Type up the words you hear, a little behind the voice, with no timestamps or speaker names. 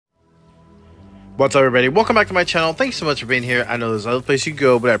What's up, everybody? Welcome back to my channel. Thanks so much for being here. I know there's other place you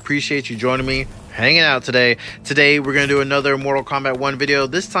go, but I appreciate you joining me, hanging out today. Today, we're going to do another Mortal Kombat 1 video.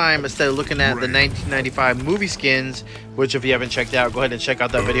 This time, instead of looking at the 1995 movie skins, which if you haven't checked out, go ahead and check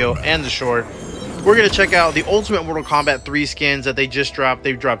out that video and the short. We're going to check out the Ultimate Mortal Kombat 3 skins that they just dropped.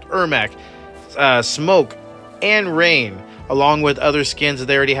 They've dropped Ermac, Smoke, and Rain, along with other skins that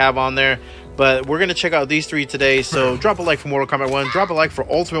they already have on there. But we're going to check out these three today, so drop a like for Mortal Kombat 1, drop a like for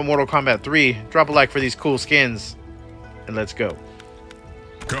Ultimate Mortal Kombat 3, drop a like for these cool skins, and let's go.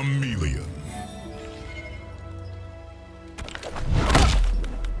 Chameleon.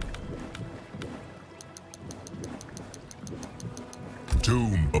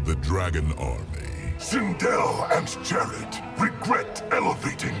 Tomb of the Dragon Army. Sindel and Jarrett regret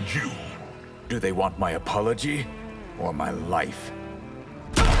elevating you. Do they want my apology or my life?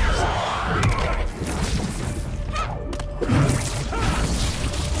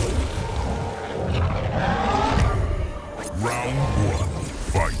 Round 1,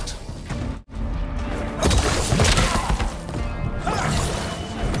 fight.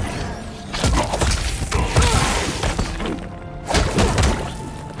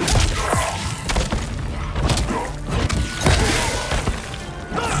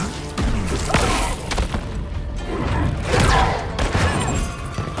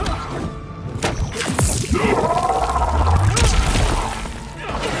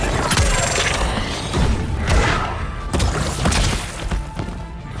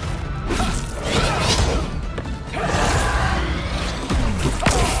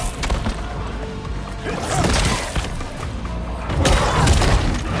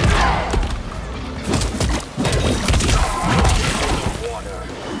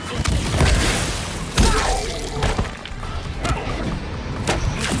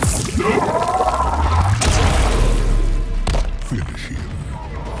 Finish him.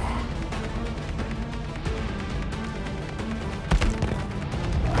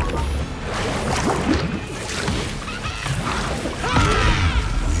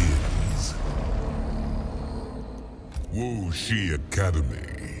 Wins. Wu Shi Academy.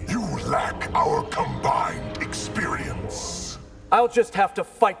 You lack our combined experience. I'll just have to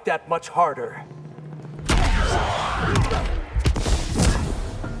fight that much harder.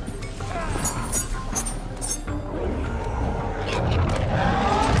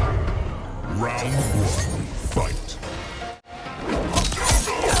 Round 1, fight.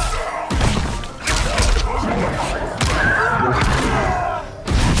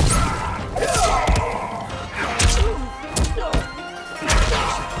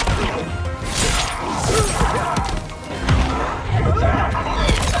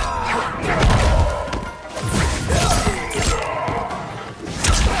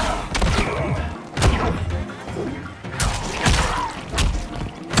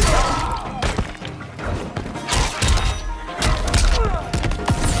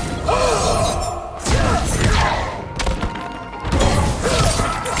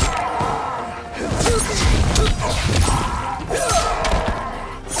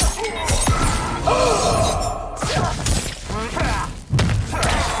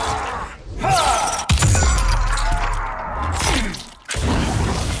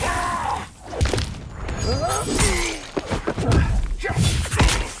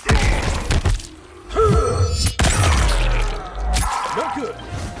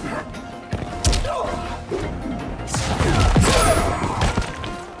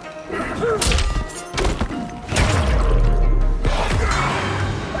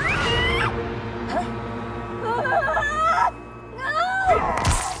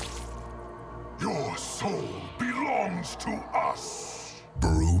 Your soul belongs to us.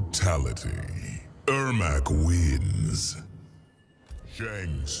 Brutality. Ermac wins.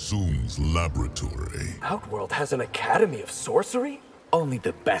 Shang Tsung's laboratory. Outworld has an academy of sorcery? Only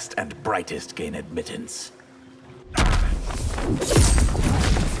the best and brightest gain admittance.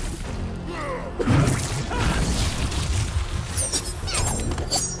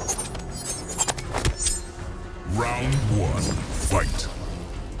 Round 1, fight.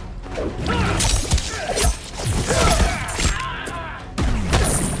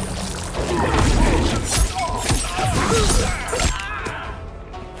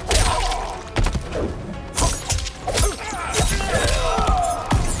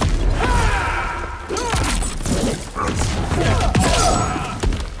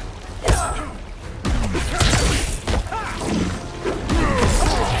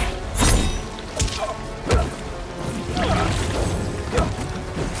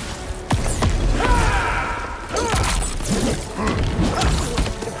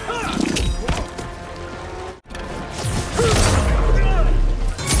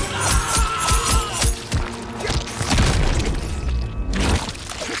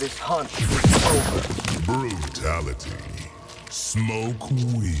 MK1. Over. Brutality. Smoke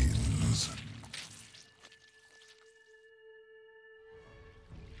wins.